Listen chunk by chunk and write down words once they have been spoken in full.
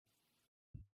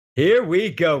Here we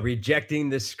go, rejecting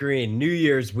the screen. New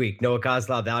Year's week. Noah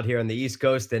Kozlov out here on the East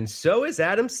Coast, and so is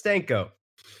Adam Stenko.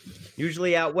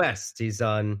 Usually out west. He's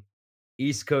on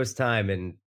East Coast time,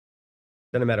 and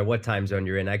doesn't matter what time zone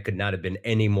you're in. I could not have been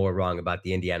any more wrong about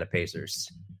the Indiana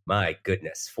Pacers. My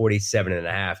goodness, 47 and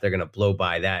a half. They're going to blow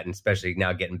by that, and especially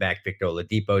now getting back Victor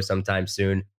Oladipo sometime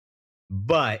soon.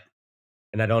 But,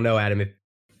 and I don't know, Adam, if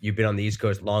you've been on the East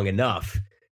Coast long enough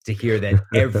to hear that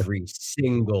every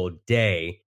single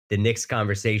day the Knicks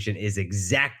conversation is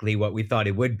exactly what we thought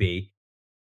it would be.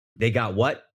 They got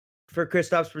what for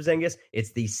Kristaps Porzingis?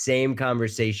 It's the same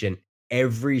conversation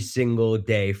every single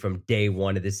day from day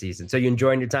one of the season. So you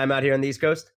enjoying your time out here on the East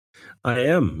Coast? I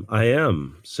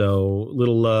am. So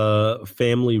little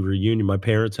family reunion. My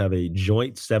parents have a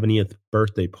joint 70th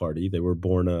birthday party. They were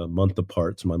born a month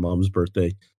apart. So my mom's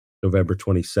birthday, November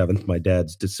 27th. My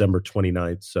dad's December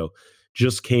 29th. So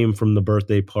just came from the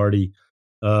birthday party.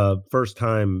 First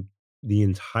time the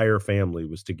entire family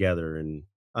was together in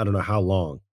I don't know how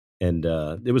long. And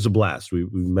it was a blast. We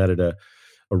met at a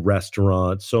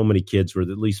restaurant. So many kids, were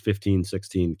at least 15,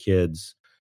 16 kids.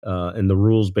 And the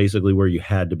rules basically were you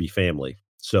had to be family.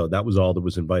 So that was all that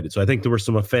was invited. So I think there were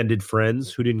some offended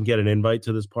friends who didn't get an invite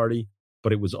to this party,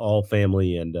 but it was all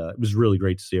family. And it was really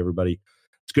great to see everybody.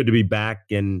 It's good to be back.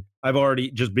 And I've already,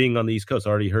 just being on the East Coast,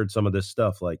 already heard some of this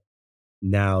stuff like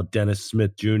now Dennis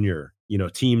Smith Jr.,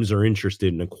 teams are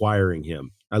interested in acquiring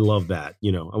him. I love that.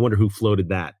 I wonder who floated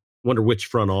that. I wonder which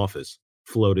front office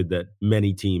floated that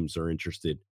many teams are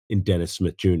interested in Dennis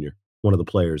Smith Jr., one of the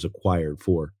players acquired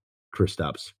for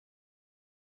Kristaps.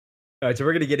 All right, so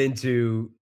we're going to get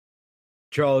into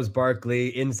Charles Barkley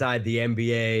inside the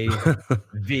NBA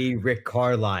v. Rick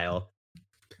Carlisle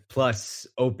plus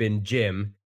Open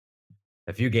Gym.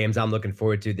 A few games I'm looking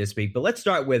forward to this week. But let's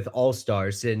start with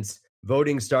All-Stars since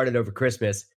voting started over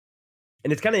Christmas.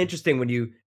 And it's kind of interesting when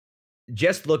you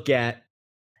just look at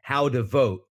how to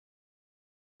vote.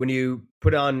 When you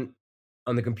put on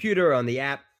the computer or on the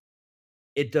app,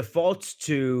 it defaults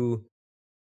to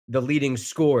the leading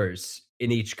scores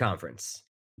in each conference.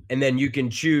 And then you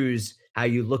can choose how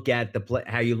you look at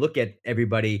how you look at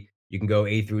everybody. You can go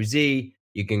A through Z.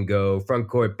 You can go front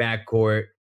court, back court,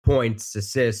 points,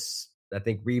 assists, I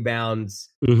think rebounds.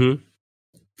 Mm-hmm.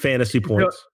 Fantasy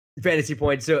points.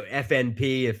 So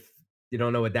FNP, if you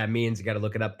don't know what that means, you got to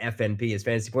look it up. FNP is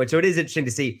fantasy points. So it is interesting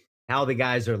to see how the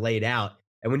guys are laid out.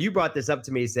 And when you brought this up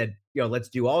to me, you said, let's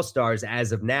do All-Stars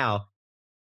as of now.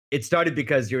 It started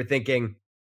because you were thinking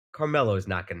Carmelo's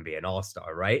not going to be an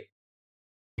All-Star, right?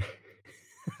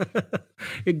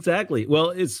 Exactly. Well,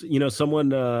 it's,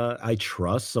 someone I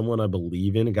trust, someone I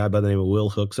believe in, a guy by the name of Will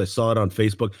Hooks. I saw it on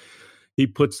Facebook. He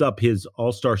puts up his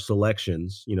All-Star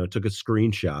selections, took a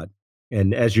screenshot.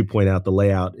 And as you point out, the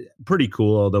layout, pretty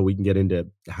cool, although we can get into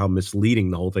how misleading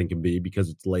the whole thing can be because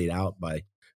it's laid out by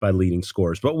leading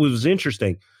scores. But what was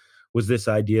interesting was this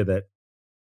idea that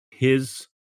his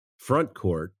front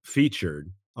court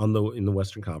featured in the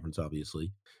Western Conference,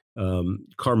 obviously,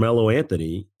 Carmelo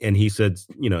Anthony. And he said,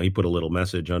 he put a little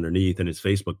message underneath in his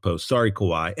Facebook post, sorry,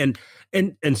 Kawhi.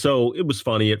 And so it was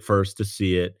funny at first to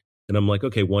see it. And I'm like,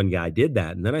 okay, one guy did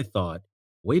that. And then I thought,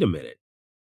 wait a minute.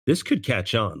 This could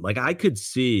catch on. Like I could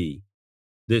see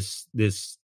this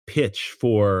pitch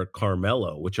for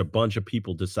Carmelo, which a bunch of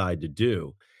people decide to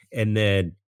do. And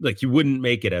then like you wouldn't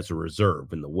make it as a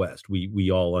reserve in the West. We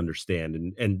all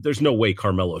understand. And there's no way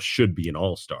Carmelo should be an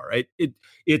all-star.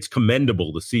 It's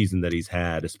commendable the season that he's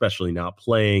had, especially not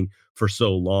playing for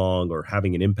so long or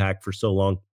having an impact for so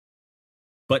long.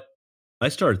 But I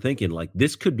started thinking like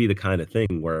this could be the kind of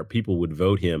thing where people would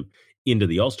vote him into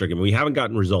the All-Star game. We haven't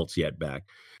gotten results yet back.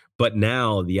 But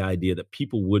now the idea that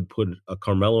people would put a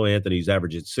Carmelo Anthony's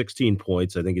averaging 16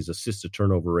 points, I think his assist to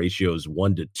turnover ratio is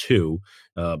 1-2,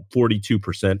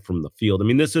 42% from the field. I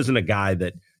mean, this isn't a guy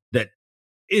that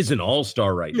is an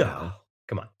all-star right now.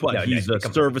 Come on. But he's a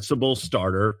serviceable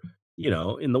starter,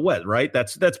 in the West, right?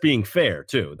 That's being fair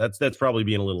too. That's probably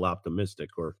being a little optimistic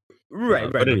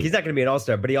right. But anyway. He's not going to be an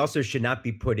all-star, but he also should not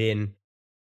be put in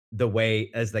the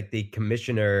way as like the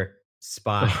commissioner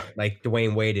spot like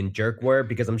Dwayne Wade and Jerk were,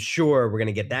 because I'm sure we're going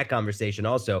to get that conversation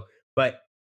also. But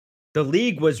the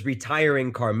league was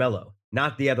retiring Carmelo,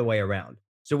 not the other way around.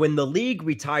 So when the league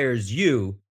retires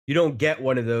you don't get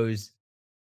one of those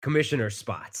commissioner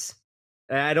spots.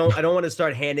 I don't want to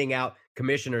start handing out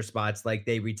commissioner spots like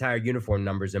they retire uniform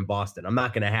numbers in Boston. I'm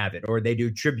not going to have it. Or they do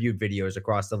tribute videos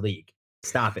across the league.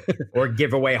 Stop it. Or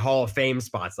give away Hall of Fame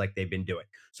spots like they've been doing.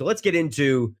 So let's get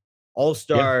into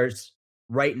All-Stars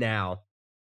right now.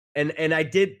 And I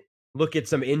did look at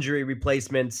some injury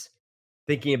replacements.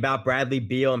 thinking about Bradley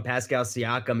Beal and Pascal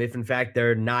Siakam, if in fact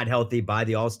they're not healthy by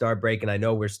the All-Star break. And I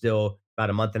know we're still about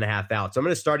a month and a half out. So I'm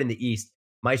going to start in the East.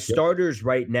 My Yep. starters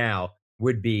right now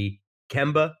would be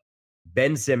Kemba,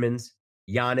 Ben Simmons,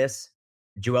 Giannis,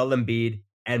 Joel Embiid,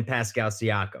 and Pascal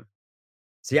Siakam.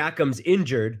 Siakam's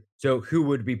injured, so who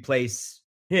would replace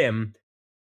him?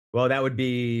 Well, that's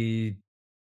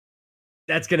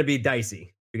going to be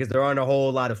dicey because there aren't a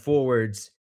whole lot of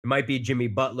forwards. It might be Jimmy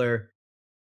Butler,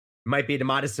 it might be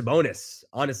Domantas Sabonis,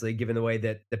 honestly, given the way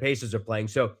that the Pacers are playing.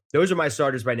 So those are my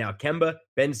starters right now: Kemba,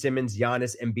 Ben Simmons,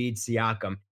 Giannis, Embiid,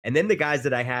 Siakam. And then the guys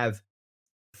that I have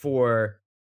for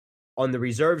on the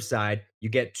reserve side, you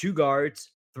get 2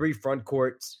 guards, 3 front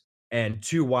courts, and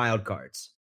 2 wild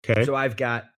cards. Okay. So I've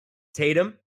got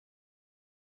Tatum,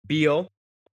 Beal,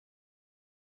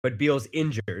 but Beal's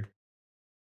injured.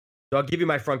 So I'll give you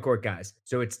my front court guys.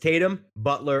 So it's Tatum,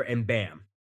 Butler, and Bam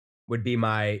would be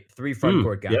my 3 front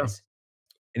court guys. Yeah.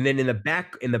 And then in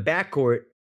the backcourt,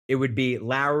 it would be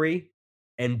Lowry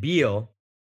and Beal.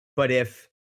 But if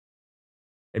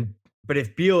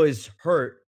Beal is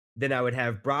hurt, then I would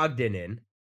have Brogdon in.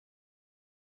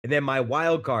 And then my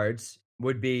wild cards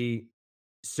would be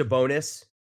Sabonis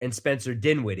and Spencer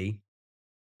Dinwiddie.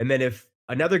 And then if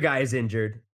another guy is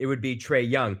injured, it would be Trae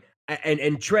Young.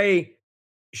 And Trae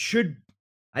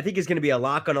I think is going to be a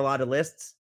lock on a lot of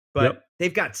lists, but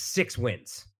they've got 6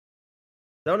 wins.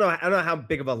 I don't know how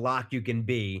big of a lock you can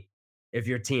be if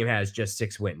your team has just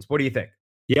 6 wins. What do you think?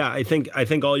 Yeah, I think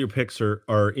all your picks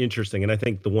are interesting, and I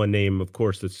think the one name, of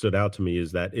course, that stood out to me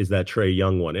is that Trae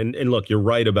Young one. And look, you're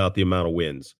right about the amount of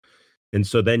wins, and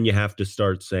so then you have to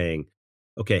start saying,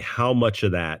 okay, how much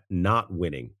of that not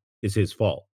winning is his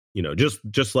fault? You know,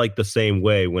 just like the same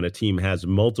way when a team has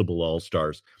multiple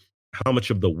All-Stars, how much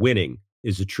of the winning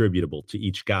is attributable to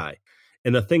each guy?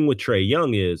 And the thing with Trae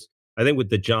Young is, I think with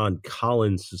the John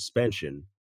Collins suspension,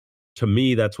 to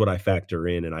me, that's what I factor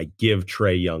in, and I give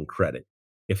Trae Young credit.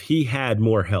 If he had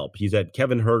more help,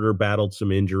 Kevin Huerter battled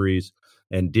some injuries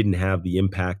and didn't have the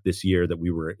impact this year that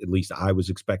at least I was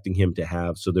expecting him to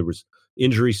have. So there was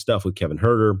injury stuff with Kevin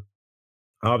Huerter,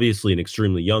 obviously an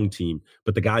extremely young team,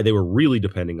 but the guy they were really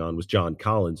depending on was John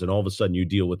Collins. And all of a sudden you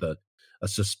deal with a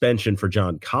suspension for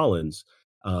John Collins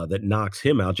that knocks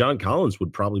him out. John Collins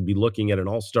would probably be looking at an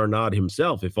all-star nod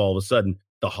himself if all of a sudden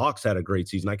the Hawks had a great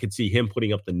season. I could see him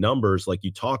putting up the numbers like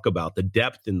you talk about, the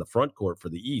depth in the front court for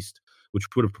the East, which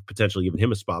would have potentially given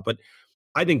him a spot. But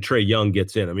I think Trae Young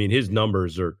gets in. I mean, his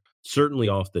numbers are certainly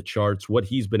off the charts. What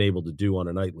he's been able to do on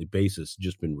a nightly basis has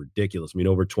just been ridiculous. I mean,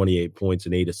 over 28 points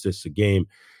and 8 assists a game.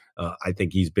 I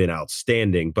think he's been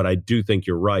outstanding. But I do think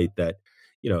you're right that,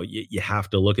 you know, you have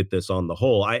to look at this on the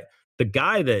whole. The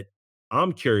guy that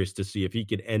I'm curious to see if he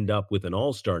could end up with an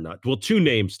all-star nod. Well, 2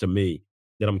 names to me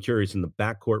that I'm curious in the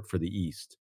backcourt for the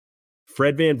East.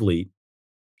 Fred VanVleet,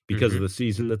 because of the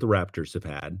season that the Raptors have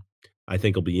had. I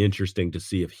think it'll be interesting to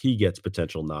see if he gets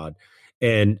potential nod.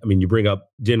 And I mean, you bring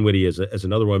up Dinwiddie as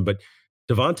another one, but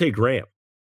Devontae Graham.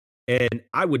 And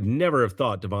I would never have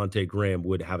thought Devontae Graham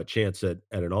would have a chance at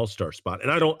an all-star spot.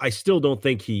 And I still don't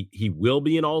think he will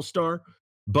be an all-star,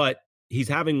 but he's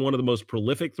having one of the most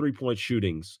prolific three-point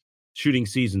shooting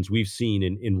seasons we've seen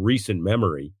in recent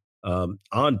memory.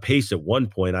 On pace at one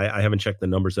point, I haven't checked the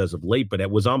numbers as of late, but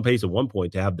it was on pace at one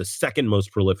point to have the second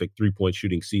most prolific three-point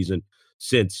shooting season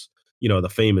since, you know, the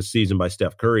famous season by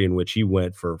Steph Curry in which he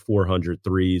went for 400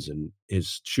 threes and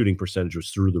his shooting percentage was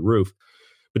through the roof.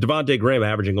 But Devontae Graham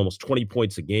averaging almost 20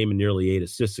 points a game and nearly 8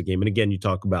 assists a game. And again, you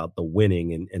talk about the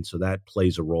winning, and so that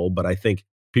plays a role. But I think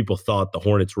people thought the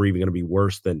Hornets were even going to be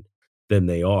worse than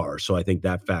they are. So I think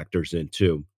that factors in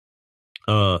too.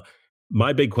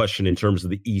 My big question in terms of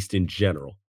the East in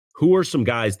general, who are some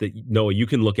guys that, Noah, you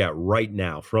can look at right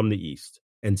now from the East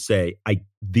and say,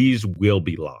 these will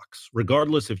be locks,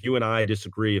 regardless if you and I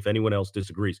disagree, if anyone else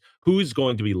disagrees, who's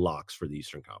going to be locks for the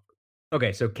Eastern Conference?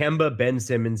 Okay, so Kemba, Ben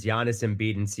Simmons, Giannis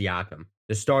Embiid, and Siakam.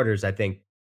 The starters, I think,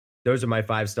 those are my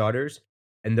 5 starters,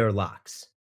 and they're locks.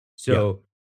 So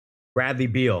Bradley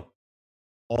Beal,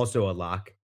 also a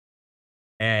lock.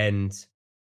 And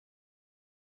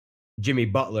Jimmy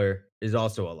Butler is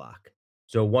also a lock.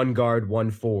 So 1 guard,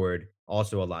 1 forward,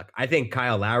 also a lock. I think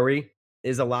Kyle Lowry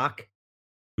is a lock.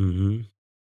 Mm-hmm.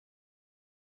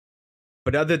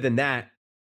 But other than that,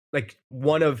 like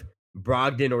one of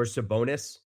Brogdon or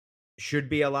Sabonis should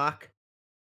be a lock.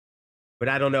 But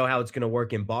I don't know how it's going to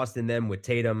work in Boston then with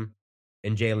Tatum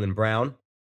and Jaylen Brown.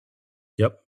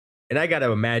 Yep. And I got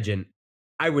to imagine,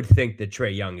 I would think that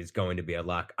Trae Young is going to be a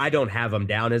lock. I don't have him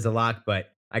down as a lock, but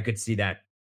I could see that.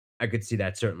 I could see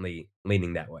that certainly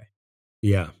leaning that way.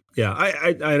 Yeah.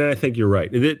 I think you're right.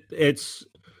 It's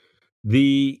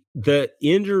The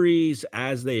injuries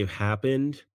as they've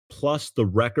happened, plus the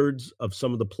records of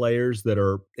some of the players that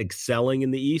are excelling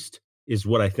in the East, is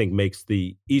what I think makes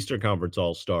the Eastern Conference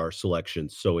All-Star selection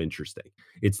so interesting.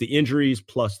 It's the injuries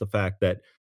plus the fact that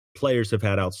players have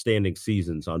had outstanding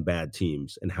seasons on bad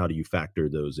teams, and how do you factor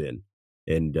those in?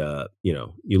 And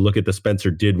you look at the Spencer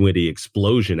Dinwiddie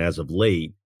explosion as of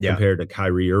late compared to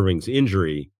Kyrie Irving's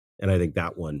injury, and I think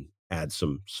that one adds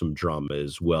some drama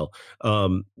as well.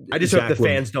 I just hope the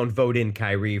fans don't vote in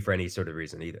Kyrie for any sort of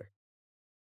reason either.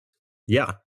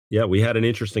 Yeah. We had an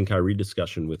interesting Kyrie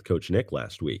discussion with Coach Nick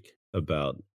last week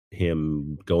about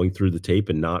him going through the tape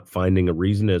and not finding a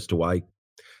reason as to why.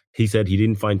 He said he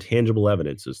didn't find tangible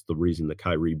evidence as the reason that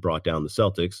Kyrie brought down the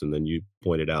Celtics, and then you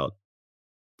pointed out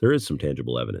there is some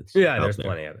tangible evidence. Yeah, there's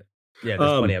plenty of it. Yeah,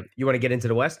 there's plenty of it. You want to get into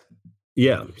the West?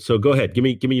 Yeah. So go ahead. Give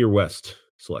me your West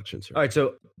selections here. All right.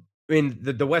 So I mean,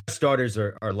 the West starters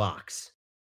are locks.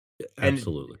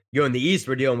 Absolutely. And, in the East,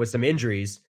 we're dealing with some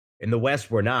injuries. In the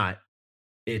West, we're not.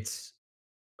 It's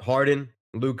Harden,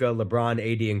 Luka, LeBron,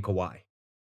 AD, and Kawhi.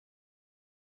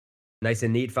 Nice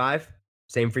and neat 5.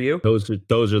 Same for you? Those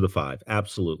are the 5.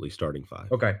 Absolutely starting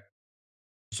 5. Okay.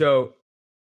 So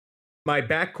my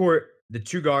backcourt, the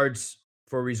 2 guards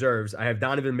for reserves, I have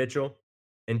Donovan Mitchell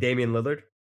and Damian Lillard.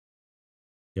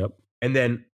 Yep. And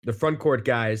then the front court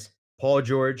guys, Paul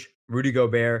George, Rudy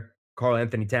Gobert, Karl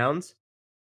Anthony Towns.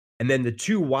 And then the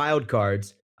 2 wild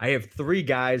cards, I have 3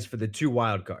 guys for the 2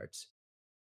 wild cards.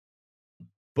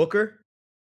 Booker,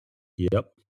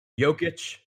 yep,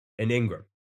 Jokic, and Ingram.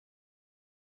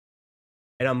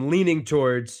 And I'm leaning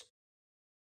towards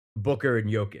Booker and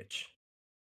Jokic.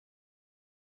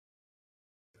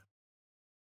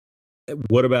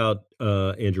 What about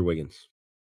Andrew Wiggins?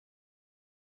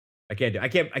 I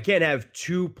can't have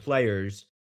 2 players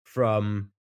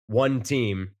from one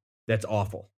team that's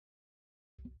awful.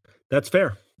 That's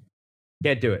fair.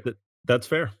 Can't do it. That's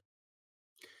fair.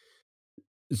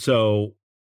 So,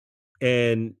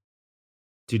 and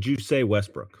did you say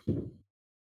Westbrook?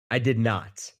 I did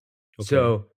not. Okay.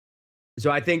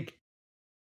 So I think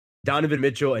Donovan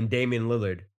Mitchell and Damian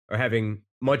Lillard are having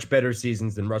much better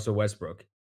seasons than Russell Westbrook.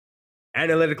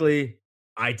 Analytically,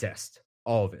 eye test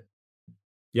all of it.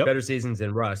 Yep. Better seasons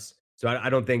than Russ. So I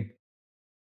don't think.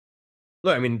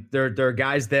 Look, I mean, there are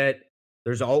guys that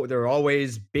there are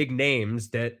always big names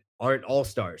that aren't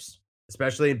all-stars,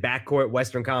 especially in backcourt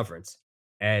Western Conference.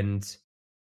 And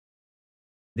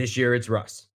this year it's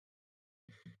Russ.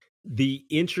 The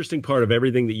interesting part of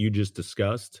everything that you just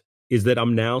discussed is that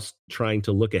I'm now trying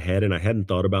to look ahead, and I hadn't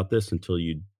thought about this until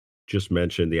you just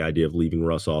mentioned the idea of leaving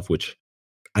Russ off, which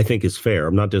I think is fair.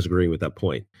 I'm not disagreeing with that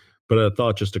point. But a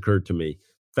thought just occurred to me.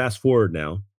 Fast forward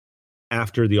now,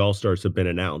 after the All-Stars have been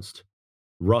announced,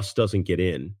 Russ doesn't get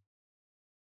in.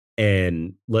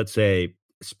 And let's say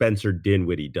Spencer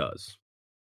Dinwiddie does.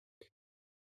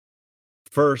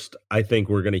 First, I think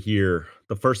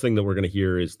the first thing that we're going to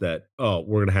hear is that, we're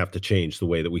going to have to change the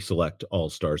way that we select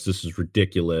All-Stars. This is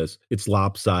ridiculous. It's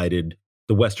lopsided.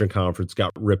 The Western Conference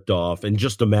got ripped off. And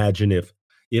just imagine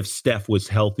if Steph was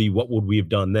healthy, what would we have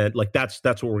done then? Like that's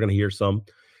what we're going to hear some.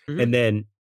 Mm-hmm.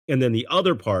 And then the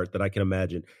other part that I can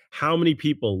imagine, how many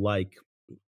people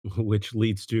which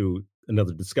leads to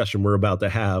another discussion we're about to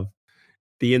have,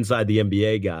 the Inside the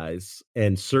NBA guys,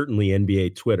 and certainly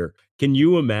NBA Twitter. Can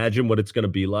you imagine what it's going to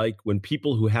be like when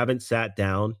people who haven't sat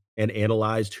down and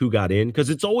analyzed who got in? Because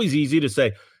it's always easy to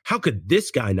say, how could this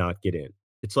guy not get in?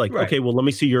 It's like, right. Okay, well, let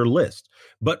me see your list.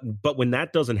 But when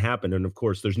that doesn't happen, and of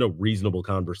course, there's no reasonable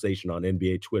conversation on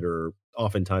NBA Twitter, or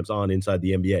oftentimes on Inside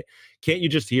the NBA, can't you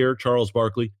just hear Charles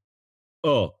Barkley?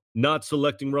 Oh, not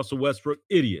selecting Russell Westbrook?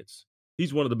 Idiots.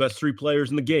 He's one of the best 3 players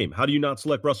in the game. How do you not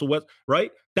select Russell Westbrook?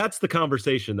 Right? That's the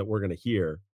conversation that we're going to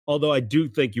hear. Although I do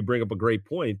think you bring up a great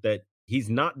point that he's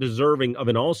not deserving of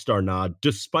an all-star nod,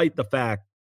 despite the fact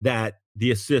that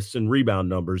the assists and rebound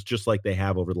numbers, just like they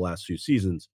have over the last few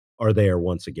seasons, are there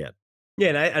once again. Yeah,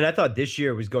 and I thought this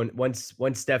year was going once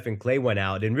Steph and Clay went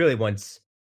out, and really once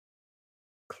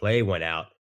Clay went out,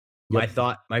 my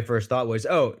first thought was,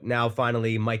 now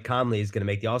finally Mike Conley is going to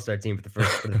make the All-Star team for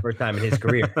the first time in his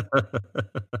career.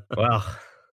 Well,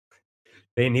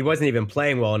 I mean, he wasn't even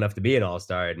playing well enough to be an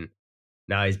All-Star, and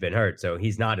now he's been hurt, so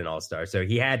he's not an All-Star. So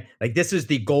he had this is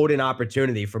the golden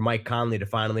opportunity for Mike Conley to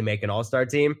finally make an All-Star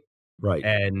team, right?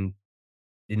 And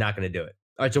you're not going to do it.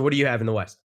 All right. So what do you have in the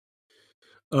West?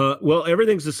 Well,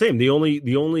 everything's the same. The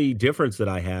only difference that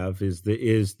I have is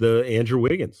the Andrew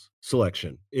Wiggins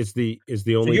selection. Is the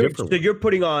only difference. So you're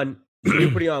putting on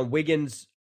Wiggins.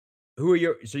 So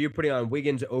you're putting on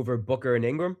Wiggins over Booker and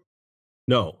Ingram?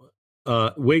 No,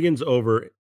 Wiggins over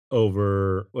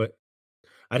what?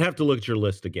 I'd have to look at your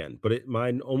list again, but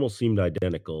mine almost seemed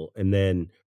identical. And then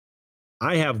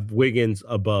I have Wiggins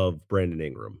above Brandon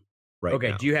Ingram right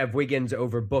Okay, now. do you have Wiggins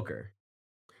over Booker?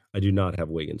 I do not have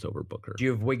Wiggins over Booker. Do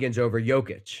you have Wiggins over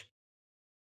Jokic?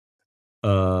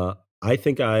 I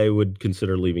think I would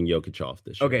consider leaving Jokic off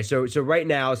this year. Okay, so right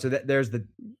now, so that there's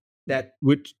that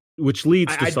which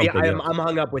leads to something else. I'm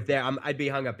hung up with there. I'd be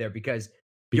hung up there because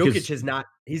Jokic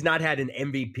he's not had an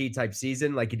MVP type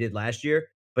season like he did last year,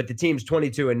 but the team's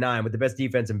 22-9 with the best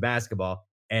defense in basketball,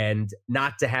 and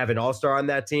not to have an all-star on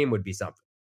that team would be something.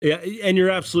 Yeah, and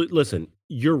you're absolutely, listen,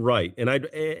 you're right. And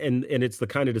it's the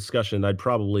kind of discussion I'd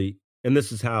probably, and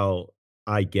this is how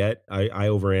I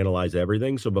overanalyze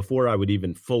everything. So before I would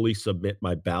even fully submit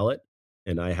my ballot,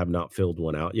 and I have not filled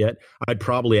one out yet, I'd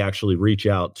probably actually reach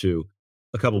out to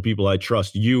a couple of people I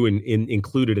trust, you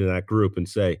included in that group, and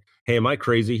say, hey, am I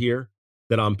crazy here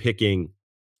that I'm picking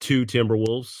 2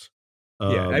 Timberwolves?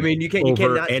 Yeah, I mean, you can't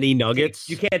any Nuggets.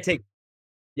 You can't take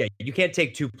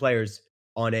 2 players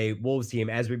on a Wolves team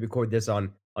as we record this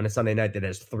on a Sunday night that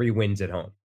has 3 wins at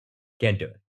home. Can't do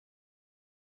it.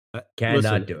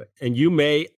 Cannot do it. And you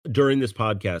may, during this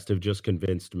podcast, have just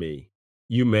convinced me.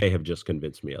 You may have just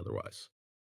convinced me otherwise.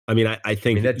 I mean, I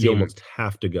think that you almost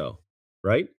have to go,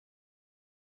 right?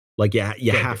 Like,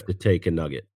 you have to take a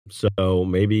Nugget. So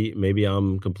maybe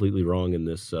I'm completely wrong in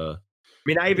this. I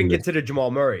mean, I even consider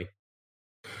Jamal Murray.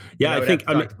 Yeah, I think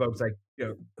to folks like,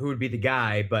 who would be the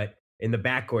guy, but in the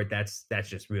backcourt, that's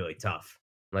just really tough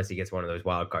unless he gets one of those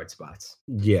wild card spots.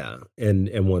 Yeah, and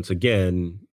once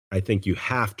again, I think you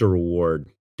have to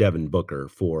reward Devin Booker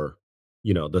for,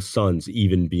 the Suns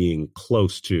even being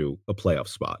close to a playoff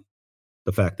spot.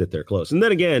 The fact that they're close. And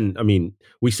then again, I mean,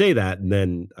 we say that, and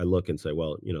then I look and say,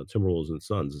 well, Timberwolves and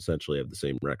Suns essentially have the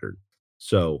same record.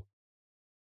 So,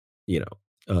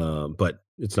 but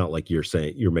it's not like you're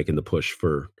saying you're making the push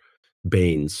for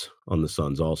Baines on the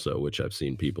Suns also, which I've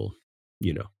seen people,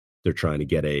 they're trying to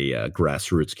get a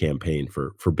grassroots campaign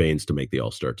for Baines to make the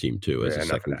All-Star team too, as a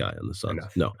second guy on the Suns.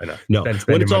 No.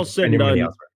 When it's all said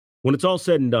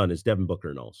and done, is Devin Booker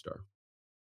an All-Star?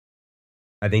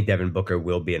 I think Devin Booker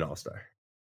will be an All-Star.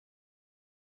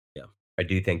 Yeah. I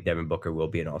do think Devin Booker will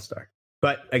be an All-Star.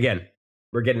 But again,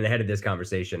 we're getting ahead of this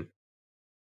conversation.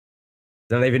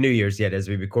 It's not even New Year's yet as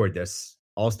we record this.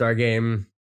 All-Star game,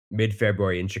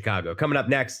 mid-February in Chicago. Coming up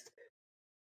next,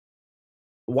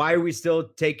 why are we still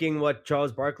taking what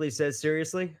Charles Barkley says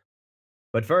seriously?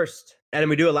 But first, and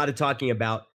we do a lot of talking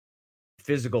about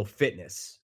physical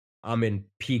fitness. I'm in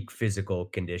peak physical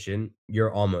condition.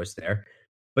 You're almost there.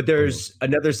 But there's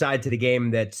another side to the game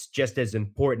that's just as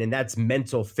important, and that's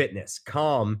mental fitness.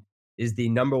 Calm is the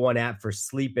 #1 app for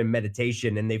sleep and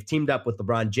meditation, and they've teamed up with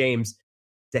LeBron James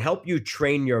to help you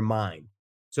train your mind.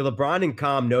 So LeBron and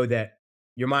Calm know that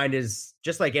your mind is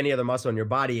just like any other muscle in your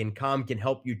body, and Calm can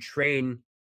help you train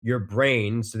your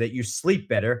brain so that you sleep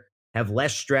better, have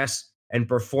less stress, and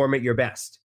perform at your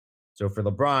best. So for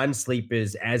LeBron, sleep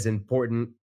is as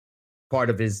important part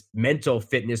of his mental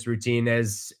fitness routine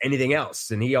as anything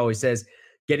else. And he always says,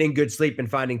 getting good sleep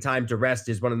and finding time to rest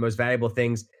is one of the most valuable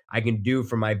things I can do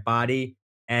for my body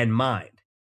and mind.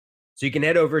 So you can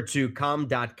head over to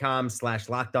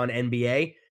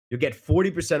calm.com/LockedOnNBA. You'll get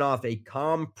 40% off a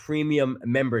Calm premium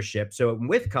membership. So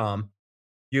with Calm,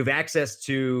 you have access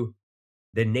to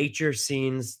the nature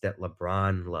scenes that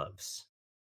LeBron loves.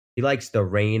 He likes the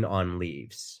rain on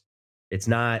leaves. It's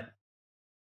not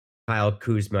Kyle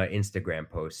Kuzma Instagram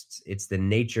posts. It's the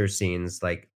nature scenes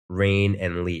like rain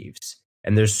and leaves.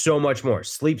 And there's so much more.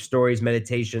 Sleep stories,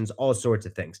 meditations, all sorts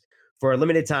of things. For a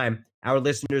limited time, our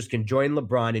listeners can join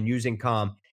LeBron in using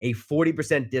Calm, a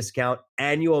 40% discount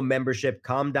annual membership,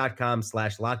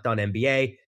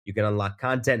 calm.com/LockedOnNBA. You can unlock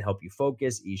content, help you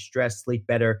focus, ease stress, sleep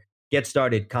better. Get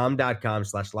started,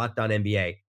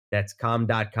 calm.com/LockedOnNBA. That's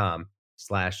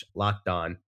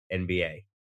calm.com/LockedOnNBA.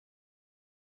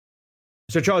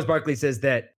 So Charles Barkley says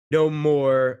that no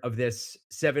more of this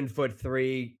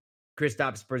 7'3"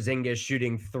 Kristaps Porzingis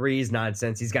shooting threes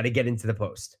nonsense. He's got to get into the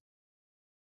post.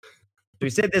 So he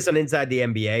said this on Inside the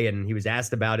NBA, and he was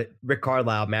asked about it. Rick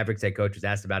Carlisle, Mavericks head coach, was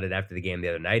asked about it after the game the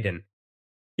other night, and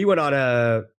he went on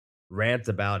a rant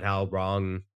about how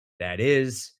wrong that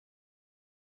is,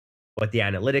 what the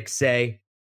analytics say.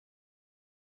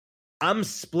 I'm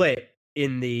split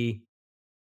in the,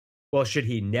 well, should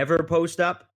he never post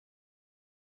up?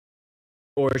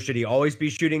 Or should he always be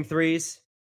shooting threes?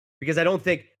 Because I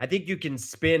think you can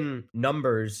spin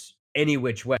numbers any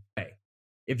which way.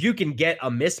 If you can get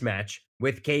a mismatch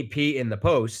with KP in the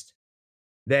post,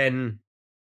 then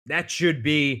that should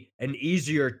be an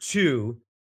easier 2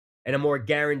 and a more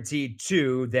guaranteed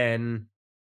 2 than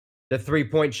the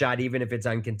 3-point shot, even if it's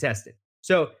uncontested.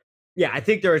 So, yeah, I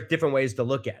think there are different ways to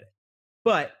look at it.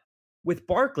 But with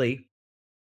Barkley,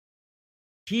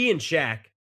 he and Shaq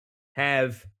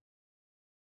have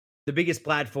the biggest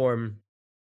platform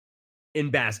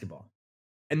in basketball.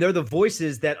 And they're the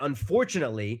voices that,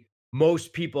 unfortunately,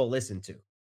 most people listen to.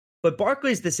 But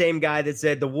Barkley's the same guy that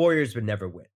said the Warriors would never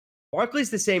win. Barkley's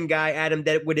the same guy, Adam,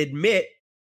 that would admit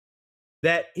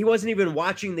that he wasn't even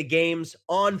watching the games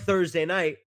on Thursday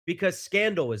night because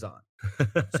Scandal was on.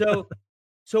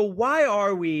 So why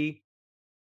are we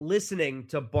listening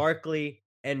to Barkley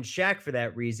and Shaq for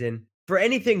that reason, for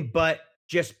anything but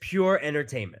just pure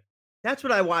entertainment? That's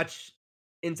what I watch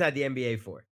Inside the NBA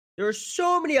for. There are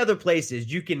so many other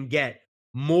places you can get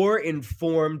more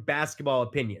informed basketball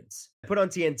opinions. I put on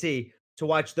TNT to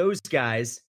watch those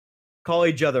guys call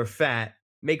each other fat,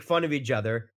 make fun of each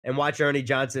other, and watch Ernie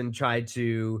Johnson try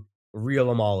to reel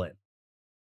them all in.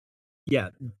 Yeah.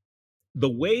 The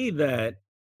way that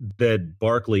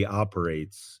Barkley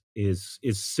operates is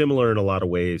similar in a lot of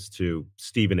ways to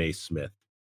Stephen A. Smith.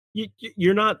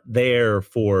 You're not there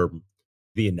for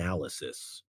the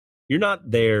analysis. You're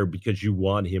not there because you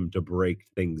want him to break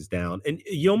things down. And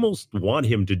you almost want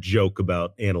him to joke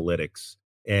about analytics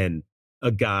and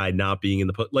a guy not being in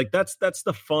the like that's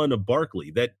the fun of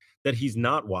Barkley, that he's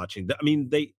not watching. I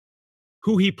mean,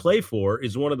 who he play for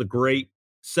is one of the great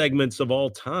segments of all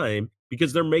time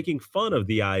because they're making fun of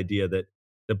the idea that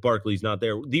Barkley's not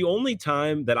there. The only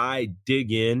time that I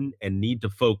dig in and need to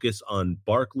focus on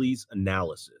Barkley's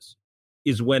analysis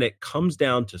is when it comes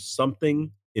down to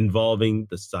something involving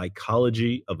the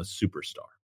psychology of a superstar.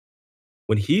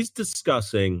 When he's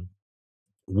discussing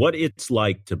what it's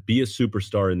like to be a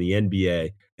superstar in the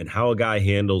NBA and how a guy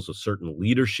handles a certain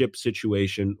leadership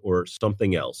situation or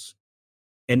something else.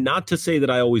 And not to say that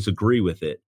I always agree with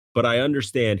it, but I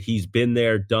understand he's been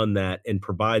there, done that, and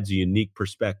provides a unique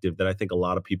perspective that I think a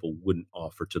lot of people wouldn't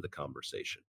offer to the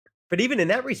conversation. But even in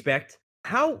that respect,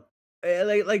 how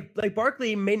like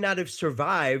Barkley may not have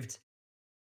survived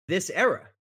this era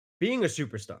being a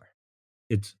superstar.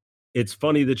 It's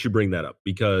funny that you bring that up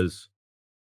because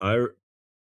I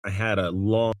had a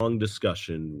long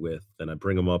discussion with, and I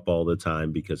bring him up all the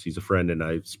time because he's a friend and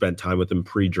I spent time with him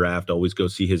pre-draft, always go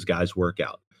see his guys work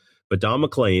out. But Don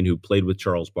McClain, who played with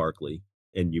Charles Barkley,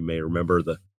 and you may remember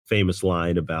the famous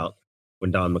line about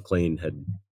when Don McClain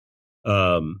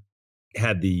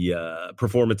had the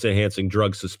performance-enhancing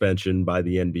drug suspension by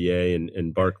the NBA,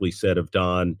 and Barkley said of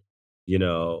Don,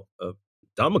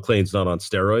 Don McClain's not on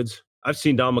steroids. I've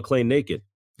seen Don McClain naked.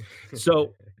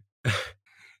 So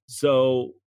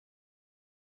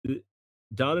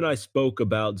Don and I spoke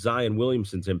about Zion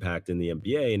Williamson's impact in the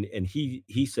NBA, and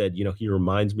he said, he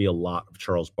reminds me a lot of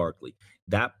Charles Barkley.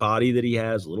 That body that he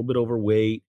has, a little bit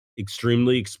overweight,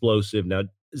 extremely explosive. Now,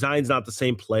 Zion's not the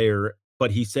same player, but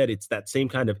he said it's that same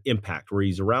kind of impact where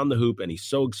he's around the hoop and he's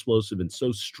so explosive and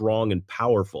so strong and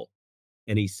powerful.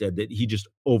 And he said that he just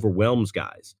overwhelms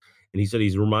guys. And he said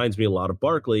he reminds me a lot of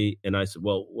Barkley. And I said,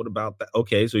 well, what about that?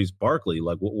 Okay, so he's Barkley.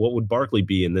 Like, what would Barkley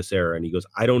be in this era? And he goes,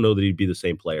 I don't know that he'd be the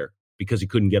same player because he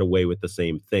couldn't get away with the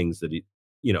same things that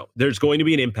there's going to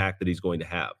be an impact that he's going to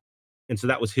have. And so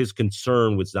that was his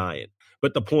concern with Zion.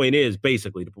 But the point is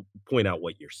basically to point out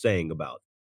what you're saying about,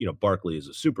 Barkley is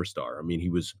a superstar. I mean, he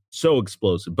was so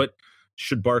explosive, but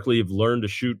should Barkley have learned to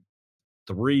shoot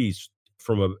threes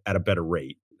at a better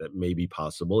rate? That may be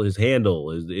possible. His handle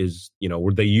is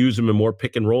would they use him in more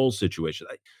pick and roll situations?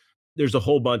 There's a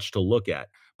whole bunch to look at.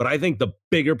 But I think the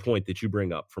bigger point that you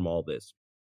bring up from all this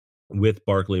with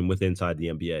Barkley and with Inside the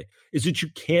NBA is that you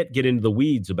can't get into the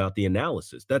weeds about the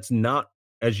analysis. That's not,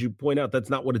 as you point out,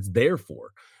 that's not what it's there for.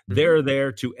 Mm-hmm. They're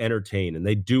there to entertain, and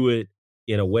they do it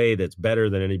in a way that's better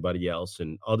than anybody else.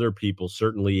 And other people,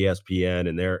 certainly ESPN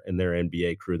and their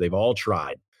NBA crew, they've all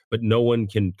tried. But no one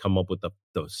can come up with the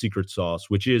secret sauce,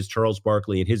 which is Charles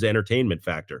Barkley and his entertainment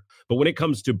factor. But when it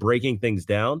comes to breaking things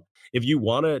down, if you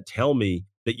want to tell me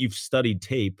that you've studied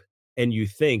tape and you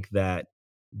think that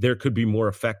there could be more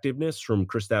effectiveness from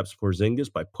Kristaps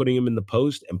Porzingis by putting him in the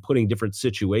post and putting different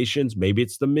situations, maybe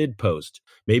it's the mid post,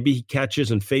 maybe he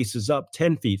catches and faces up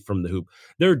 10 feet from the hoop.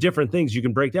 There are different things you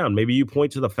can break down. Maybe you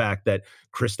point to the fact that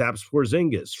Kristaps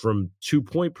Porzingis from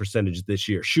 2-point percentage this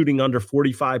year, shooting under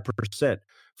 45%.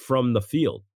 From the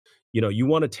field. You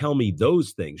want to tell me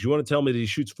those things. You want to tell me that he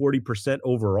shoots 40%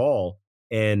 overall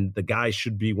and the guy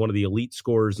should be one of the elite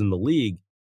scorers in the league,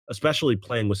 especially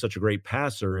playing with such a great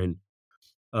passer in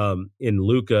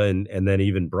Luka and then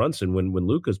even Brunson when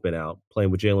Luka's been out playing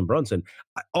with Jalen Brunson.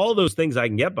 All those things I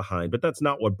can get behind, but that's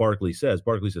not what Barkley says.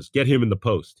 Barkley says, get him in the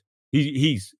post.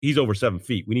 He's over 7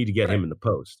 feet. We need to get him in the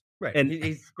post. Right. And He's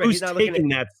right. He's who's not looking at taking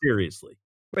that seriously?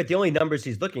 right. The only numbers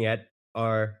he's looking at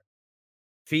are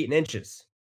feet and inches,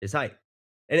 his height.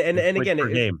 And And points again, per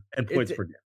game, and it's points per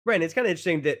game. right. And it's kind of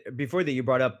interesting that before that you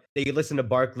brought up that you listened to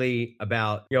Barkley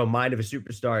about mind of a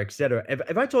superstar, et cetera.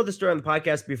 Have I told the story on the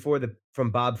podcast before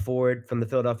from Bob Ford from the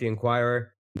Philadelphia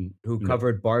Inquirer, who No.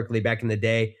 covered Barkley back in the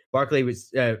day? Barkley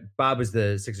was Bob was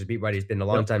the Sixers beat writer. He's been a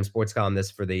longtime sports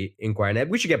columnist for the Inquirer. And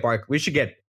we should get We should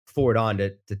get Ford on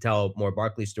to tell more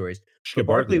Barkley stories. Should get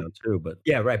Barkley on too, but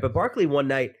yeah, right. But Barkley one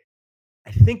night,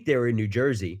 I think they were in New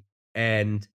Jersey,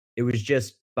 and it was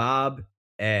just Bob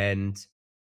and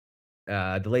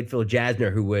the late Phil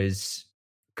Jasner, who was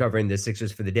covering the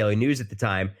Sixers for the Daily News at the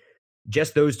time.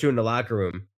 Just those two in the locker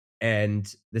room,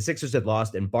 and the Sixers had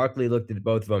lost. And Barkley looked at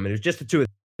both of them, and it was just the two of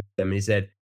them. And he said,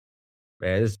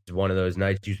 "Man, this is one of those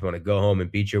nights you just want to go home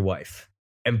and beat your wife."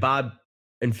 And Bob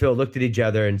and Phil looked at each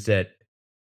other and said,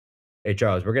 "Hey,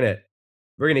 Charles, we're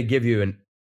gonna give you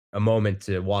a moment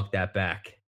to walk that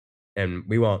back, and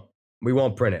we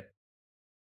won't print it.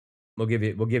 We'll give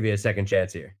you a second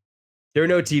chance here." There are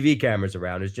no TV cameras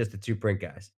around. It's just the two print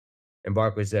guys. And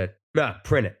Barkley said, "Nah,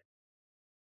 print it."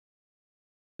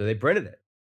 So they printed it.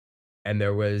 And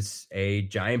there was a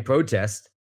giant protest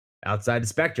outside the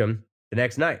Spectrum the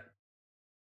next night.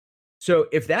 So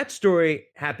if that story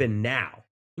happened now,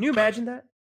 can you imagine that?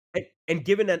 And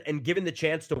given the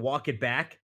chance to walk it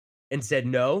back and said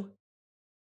no,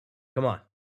 come on.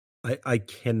 I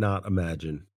cannot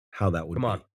imagine how that would Come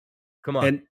on. be. Come on.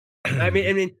 And I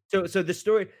mean, so the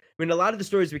story, I mean, a lot of the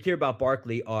stories we hear about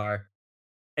Barkley are,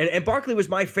 and Barkley was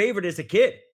my favorite as a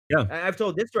kid. Yeah. I've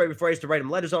told this story before. I used to write him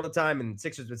letters all the time, and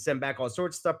Sixers would send back all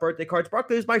sorts of stuff, birthday cards.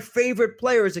 Barkley was my favorite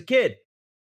player as a kid.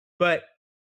 But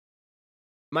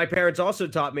my parents also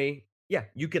taught me, yeah,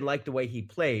 you can like the way he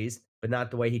plays, but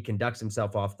not the way he conducts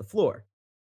himself off the floor.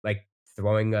 Like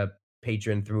throwing a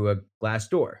patron through a glass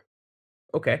door.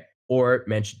 Okay. Or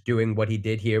doing what he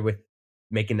did here with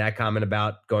making that comment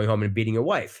about going home and beating your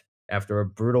wife after a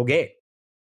brutal game.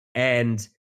 And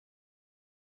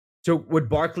so would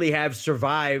Barkley have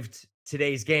survived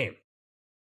today's game?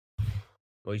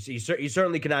 Well, he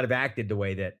certainly could not have acted the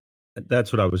way that.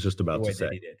 That's what I was just about to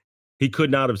say. He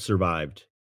could not have survived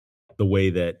the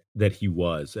way that he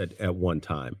was at one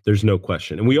time. There's no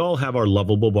question. And we all have our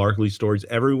lovable Barkley stories.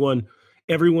 Everyone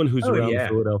who's around the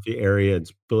Philadelphia area and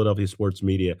Philadelphia sports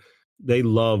media, they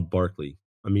love Barkley.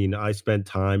 I mean, I spent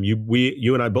time,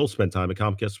 you and I both spent time at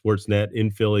Comcast Sportsnet in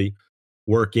Philly,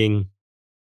 working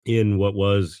in what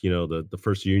was, the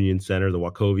First Union Center, the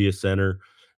Wachovia Center.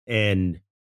 And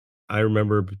I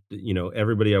remember,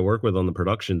 everybody I work with on the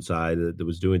production side that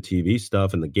was doing TV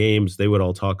stuff and the games, they would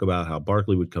all talk about how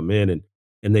Barkley would come in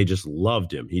and they just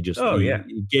loved him. He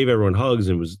gave everyone hugs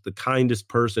and was the kindest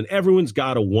person. Everyone's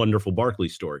got a wonderful Barkley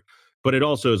story, but it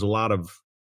also is a lot of,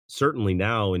 certainly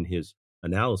now in his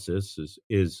analysis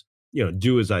is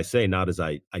do as I say, not as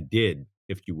I did,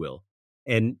 if you will.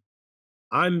 And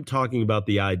I'm talking about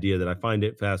the idea that I find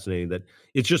it fascinating that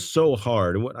it's just so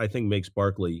hard. And what I think makes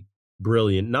Barkley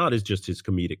brilliant, not as just his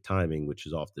comedic timing, which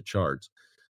is off the charts,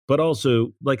 but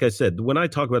also, like I said, when I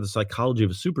talk about the psychology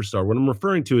of a superstar, what I'm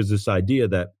referring to is this idea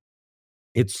that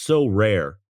it's so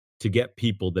rare to get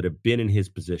people that have been in his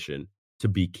position to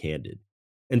be candid.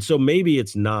 And so maybe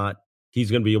it's not he's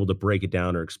going to be able to break it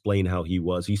down or explain how he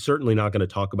was. He's certainly not going to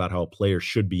talk about how a player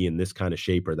should be in this kind of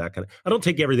shape or that kind of. I don't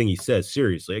take everything he says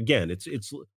seriously. Again,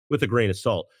 it's with a grain of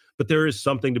salt. But there is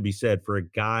something to be said for a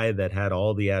guy that had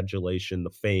all the adulation, the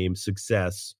fame,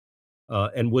 success,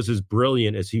 and was as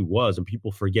brilliant as he was. And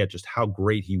people forget just how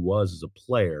great he was as a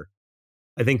player.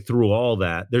 I think through all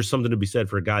that, there's something to be said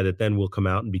for a guy that then will come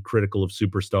out and be critical of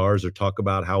superstars or talk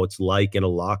about how it's like in a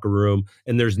locker room.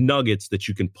 And there's nuggets that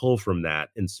you can pull from that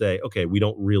and say, okay, we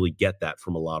don't really get that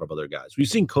from a lot of other guys. We've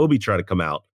seen Kobe try to come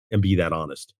out and be that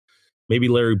honest. Maybe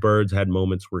Larry Bird's had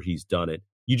moments where he's done it.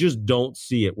 You just don't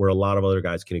see it where a lot of other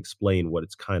guys can explain what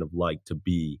it's kind of like to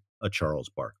be a Charles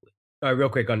Barkley. All right, real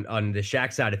quick on the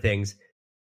Shaq side of things.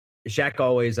 Shaq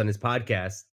always on his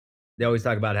podcast, they always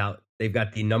talk about how they've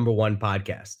got the number one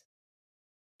podcast,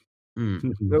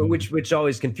 which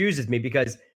always confuses me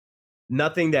because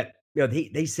nothing that,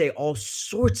 they say all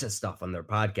sorts of stuff on their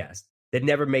podcast that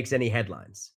never makes any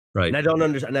headlines. Right. And I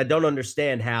don't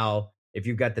understand how, if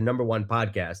you've got the number one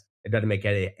podcast, it doesn't make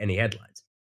any headlines.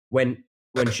 When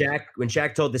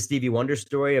Shaq told the Stevie Wonder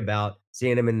story about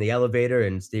seeing him in the elevator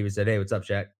and Stevie said, "Hey, what's up,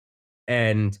 Shaq?"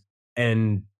 And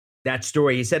that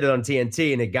story, he said it on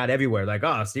TNT and it got everywhere. Like,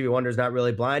 oh, Stevie Wonder's not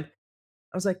really blind.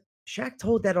 I was like, Shaq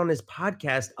told that on his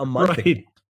podcast a month ago.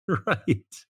 Right.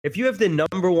 If you have the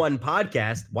number one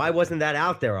podcast, why wasn't that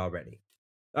out there already?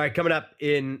 All right, coming up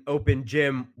in Open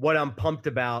Gym, what I'm pumped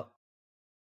about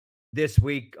this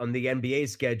week on the NBA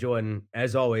schedule. And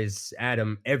as always,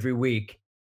 Adam, every week,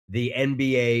 the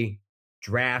NBA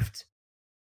draft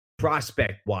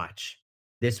prospect watch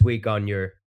this week on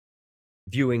your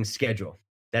viewing schedule.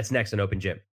 That's next on Open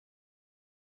Gym.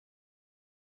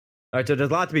 All right, so there's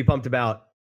a lot to be pumped about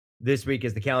this week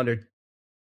as the calendar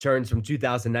turns from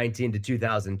 2019 to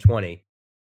 2020.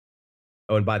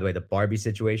 Oh, and by the way, the Barbie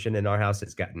situation in our house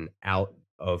has gotten out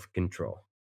of control.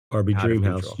 Barbie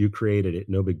Dreamhouse, you created it,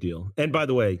 no big deal. And by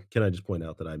the way, can I just point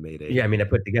out that I made a Yeah, I mean, I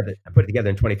put it together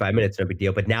in 25 minutes, no big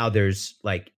deal. But now there's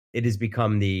like it has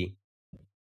become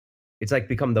it's like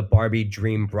become the Barbie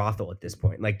dream brothel at this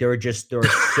point. Like there are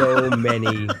so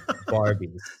many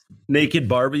Barbies. Naked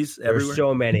Barbies everywhere. There's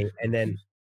so many, and then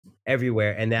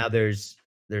everywhere. And now there's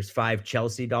 5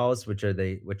 Chelsea dolls, which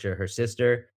are her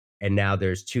sister, and now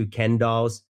there's 2 Ken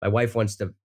dolls. My wife wants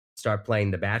to start playing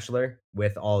The Bachelor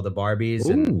with all the Barbies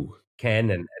and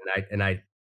Ken, and I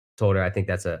told her I think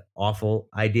that's an awful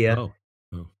idea.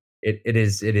 Oh. It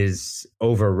is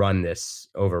overrun this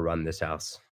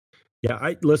house. Yeah,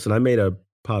 I made a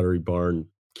Pottery Barn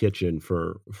kitchen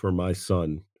for my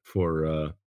son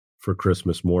for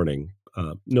Christmas morning.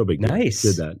 No big deal. Nice.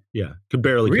 Did that. Yeah. Could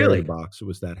barely carry the box. It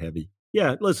was that heavy.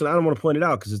 Yeah, listen, I don't want to point it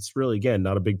out because it's really, again,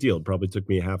 not a big deal. It probably took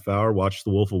me a half hour, watched The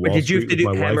Wolf of Wall Street. Did you have to do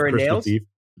hammer and nails?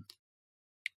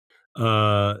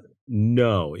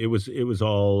 No, it was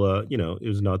all it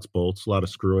was nuts, bolts, a lot of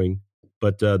screwing,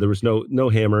 but there was no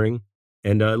hammering,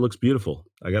 and it looks beautiful.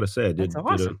 I gotta say, I did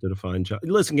a fine job.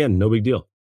 Listen, again, no big deal.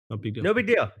 No big deal. No big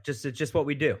deal. It's just what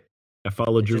we do. I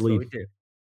followed your lead.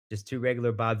 Just 2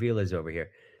 regular Bob Vilas over here.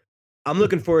 I'm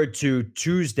looking forward to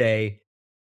Tuesday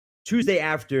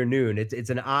afternoon.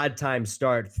 It's an odd time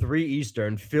start, 3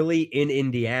 Eastern, Philly in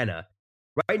Indiana.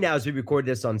 Right now, as we record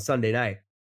this on Sunday night,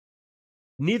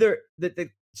 neither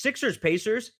the Sixers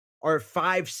Pacers are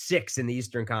 5-6 in the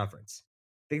Eastern Conference.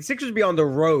 The Sixers will be on the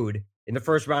road in the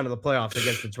first round of the playoffs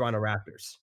against the Toronto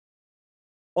Raptors.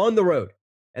 On the road.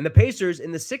 And the Pacers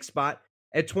in the 6th spot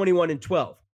at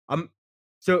 21-12.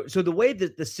 So the way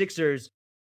that the Sixers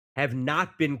have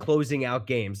not been closing out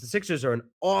games, the Sixers are an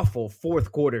awful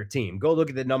fourth quarter team. Go look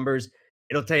at the numbers.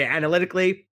 It'll tell you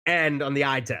analytically and on the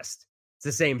eye test. It's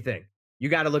the same thing. You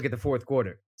got to look at the fourth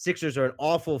quarter. Sixers are an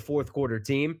awful fourth quarter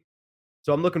team.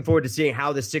 So I'm looking forward to seeing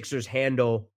how the Sixers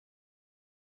handle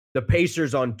the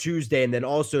Pacers on Tuesday. And then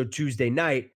also Tuesday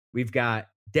night, we've got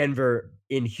Denver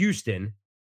in Houston.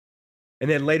 And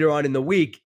then later on in the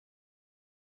week,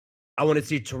 I want to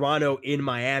see Toronto in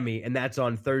Miami, and that's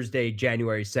on Thursday,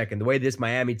 January 2nd. The way this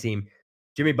Miami team,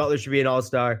 Jimmy Butler should be an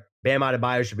all-star. Bam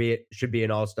Adebayo should be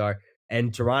an all-star.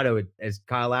 And Toronto, as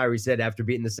Kyle Lowry said after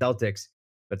beating the Celtics,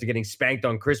 after getting spanked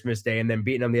on Christmas Day and then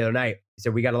beating them the other night, he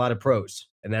said, we got a lot of pros.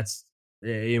 And that's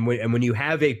and when you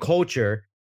have a culture,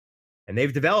 and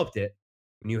they've developed it,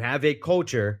 when you have a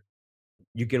culture,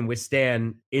 you can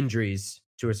withstand injuries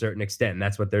to a certain extent. And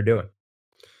that's what they're doing.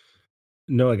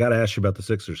 No, I got to ask you about the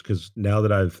Sixers because now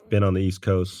that I've been on the East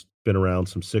Coast, been around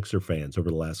some Sixer fans over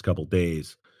the last couple of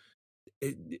days,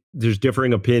 there's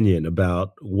differing opinion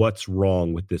about what's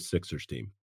wrong with this Sixers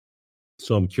team.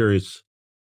 So I'm curious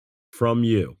from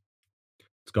you.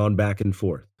 It's gone back and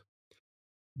forth.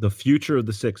 The future of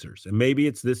the Sixers, and maybe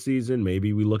it's this season,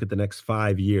 maybe we look at the next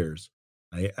 5 years.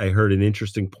 I heard an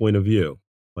interesting point of view.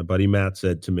 My buddy Matt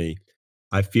said to me,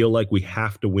 I feel like we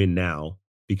have to win now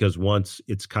because once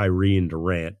it's Kyrie and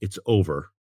Durant, it's over.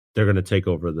 They're going to take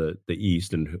over the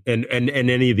East and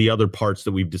any of the other parts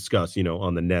that we've discussed,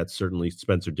 on the Nets, certainly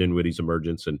Spencer Dinwiddie's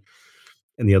emergence and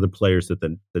the other players that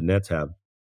the Nets have.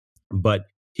 But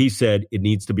he said it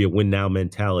needs to be a win now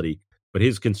mentality. But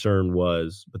his concern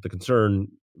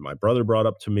my brother brought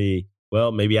up to me,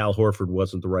 well, maybe Al Horford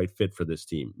wasn't the right fit for this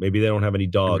team. Maybe they don't have any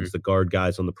dogs that guard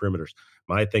guys on the perimeters.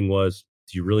 My thing was,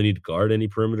 do you really need to guard any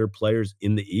perimeter players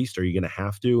in the East? Are you going to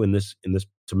have to in this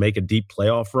to make a deep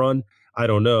playoff run? I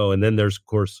don't know. And then there's, of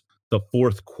course, the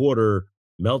fourth quarter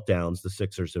meltdowns the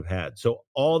Sixers have had. So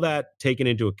all that taken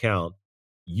into account,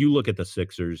 you look at the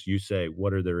Sixers, you say,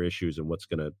 what are their issues and what's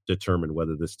going to determine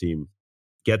whether this team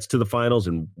gets to the finals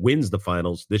and wins the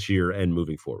finals this year and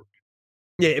moving forward?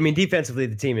 Yeah, I mean, defensively,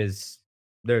 the team is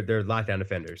they're lockdown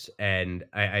defenders, and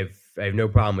I have no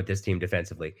problem with this team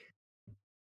defensively.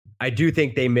 I do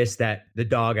think they miss the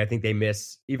dog. I think they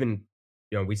miss even,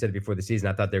 we said it before the season,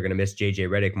 I thought they were going to miss JJ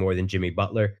Redick more than Jimmy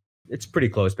Butler. It's pretty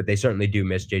close, but they certainly do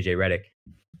miss JJ Redick.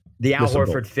 The Al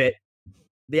Horford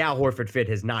fit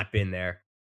has not been there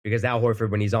because Al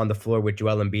Horford, when he's on the floor with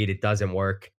Joel Embiid, it doesn't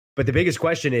work. But the biggest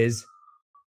question is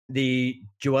the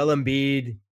Joel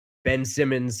Embiid, Ben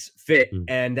Simmons fit? Mm.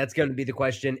 And that's going to be the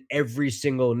question every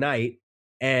single night.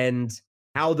 And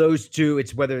how those two,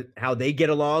 it's whether how they get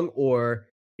along, or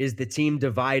is the team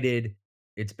divided?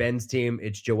 It's Ben's team,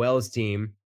 it's Joel's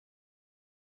team.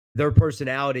 Their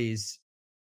personalities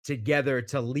together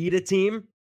to lead a team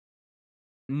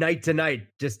night to night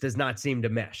just does not seem to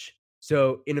mesh.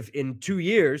 So in 2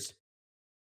 years,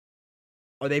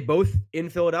 are they both in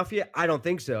Philadelphia? I don't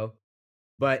think so.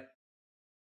 But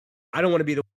I don't want to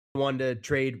be the one to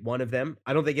trade one of them.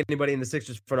 I don't think anybody in the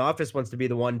Sixers front office wants to be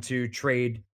the one to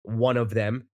trade one of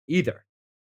them either.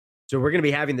 So we're going to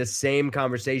be having the same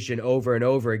conversation over and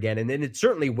over again. And then it's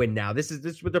certainly win now. This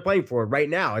is what they're playing for right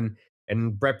now.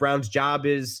 And Brett Brown's job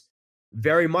is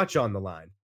very much on the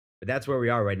line. But that's where we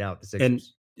are right now at the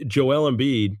Sixers. And Joel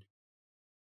Embiid,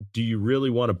 do you really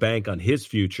want to bank on his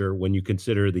future when you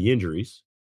consider the injuries?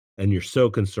 And you're so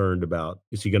concerned about,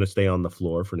 is he going to stay on the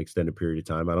floor for an extended period of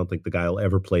time? I don't think the guy will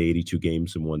ever play 82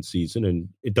 games in one season. And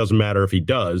it doesn't matter if he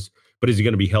does, but is he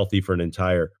going to be healthy for an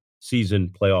entire season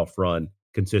playoff run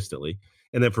consistently?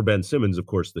 And then for Ben Simmons, of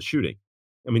course, the shooting.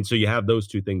 I mean, so you have those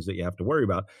two things that you have to worry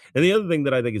about. And the other thing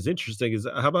that I think is interesting is,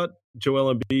 how about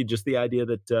Joel Embiid? Just the idea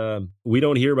that we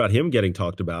don't hear about him getting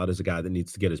talked about as a guy that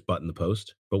needs to get his butt in the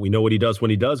post, but we know what he does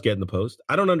when he does get in the post.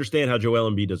 I don't understand how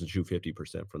Joel Embiid doesn't shoot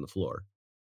 50% from the floor,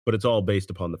 but it's all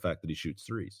based upon the fact that he shoots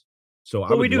threes.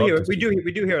 So we do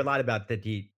hear a lot about that.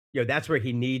 That's where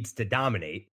he needs to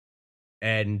dominate.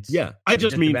 And yeah, I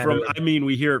mean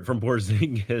we hear it from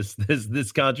Porzingis.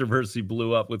 This controversy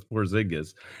blew up with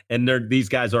Porzingis, and these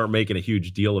guys aren't making a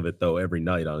huge deal of it though every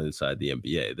night on Inside the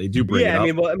NBA. They do bring it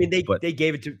up. They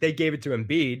gave it to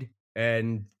Embiid,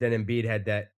 and then Embiid had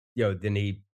that. Then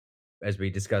he, as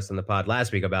we discussed on the pod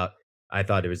last week about, I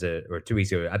thought it was 2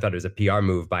 weeks ago, I thought it was a PR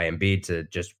move by Embiid to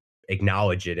just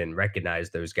acknowledge it and recognize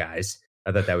those guys.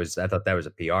 I thought that was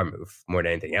a PR move more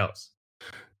than anything else.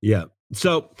 Yeah.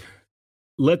 So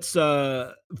let's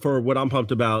for what I'm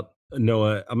pumped about,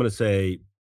 Noah, I'm going to say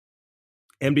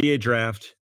NBA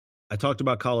draft. I talked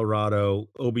about Colorado,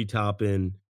 Obi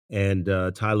Toppin and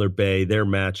Tyler Bay, their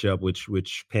matchup,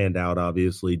 which panned out,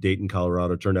 obviously. Dayton,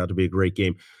 Colorado turned out to be a great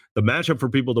game. The matchup for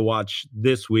people to watch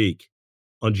this week,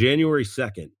 on January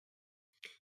 2nd,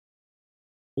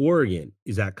 Oregon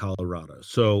is at Colorado.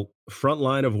 So front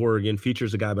line of Oregon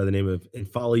features a guy by the name of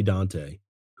N'Faly Dante,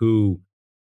 who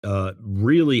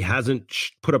really hasn't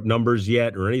put up numbers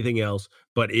yet or anything else,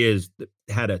 but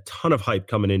had a ton of hype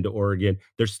coming into Oregon.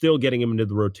 They're still getting him into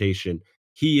the rotation.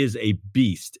 He is a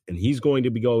beast, and he's going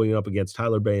to be going up against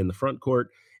Tyler Bay in the front court.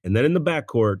 And then in the back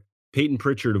court, Peyton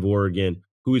Pritchard of Oregon,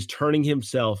 who is turning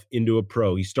himself into a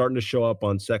pro. He's starting to show up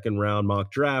on second round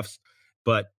mock drafts,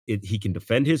 but he can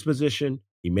defend his position.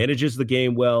 He manages the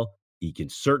game well. He can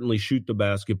certainly shoot the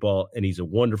basketball, and he's a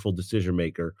wonderful decision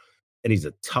maker, and he's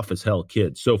a tough as hell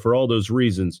kid. So for all those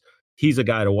reasons, he's a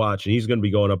guy to watch, and he's going to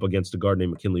be going up against a guard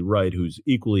named McKinley Wright, who's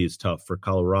equally as tough for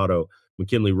Colorado.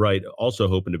 McKinley Wright also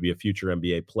hoping to be a future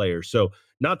NBA player. So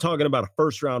not talking about a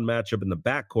first-round matchup in the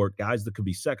backcourt, guys that could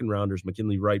be second-rounders,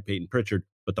 McKinley Wright, Peyton Pritchard,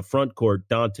 but the front court,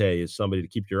 Dante is somebody to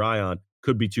keep your eye on.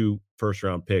 Could be 2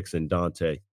 first-round picks in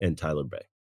Dante and Tyler Bay.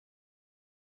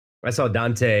 I saw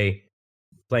Dante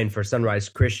playing for Sunrise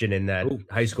Christian in that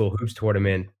high school hoops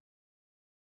tournament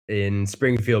in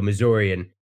Springfield, Missouri, and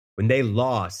when they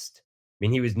lost, I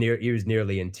mean, he was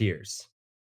nearly in tears.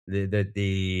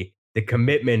 The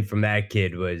commitment from that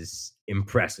kid was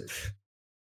impressive,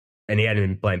 and he hadn't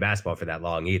been playing basketball for that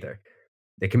long either.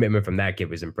 The commitment from that kid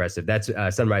was impressive. That's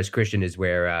Sunrise Christian is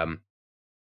where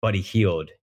Buddy Hield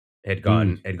had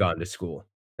gone to school.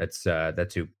 That's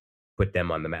who put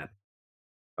them on the map.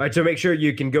 All right, so make sure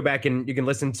you can go back and you can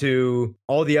listen to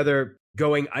all the other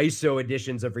Going ISO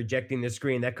editions of Rejecting the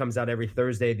Screen. That comes out every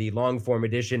Thursday. The long form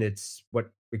edition, it's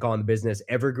what we call in the business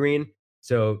evergreen.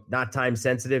 So not time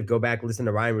sensitive. Go back, listen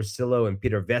to Ryan Russillo and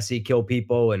Peter Vesey kill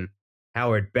people, and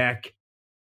Howard Beck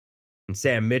and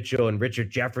Sam Mitchell and Richard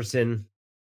Jefferson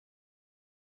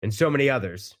and so many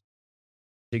others.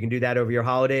 So you can do that over your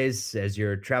holidays as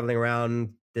you're traveling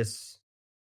around this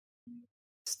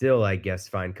still, I guess,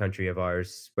 fine country of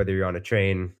ours, whether you're on a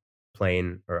train,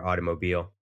 plane, or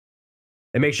automobile.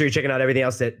 And make sure you're checking out everything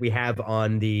else that we have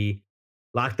on the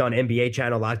Locked On NBA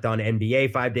channel, Locked On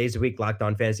NBA 5 days a week, Locked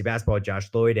On Fantasy Basketball, Josh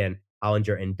Lloyd and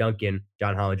Hollinger and Duncan,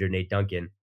 John Hollinger, Nate Duncan,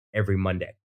 every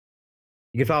Monday.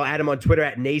 You can follow Adam on Twitter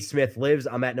at NaismithLives.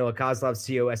 I'm at Noah Kozlov,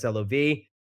 COSLOV.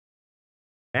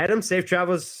 Adam, safe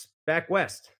travels back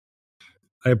west.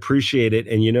 I appreciate it.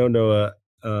 And Noah,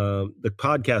 the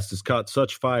podcast has caught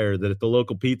such fire that at the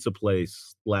local pizza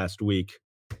place last week,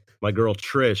 my girl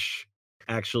Trish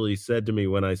actually said to me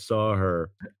when I saw her,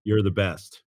 "You're the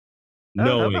best." Oh, how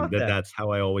knowing about that that? that's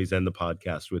how I always end the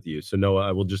podcast with you. So, Noah,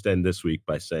 I will just end this week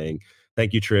by saying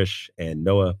thank you, Trish. And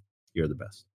Noah, you're the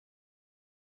best.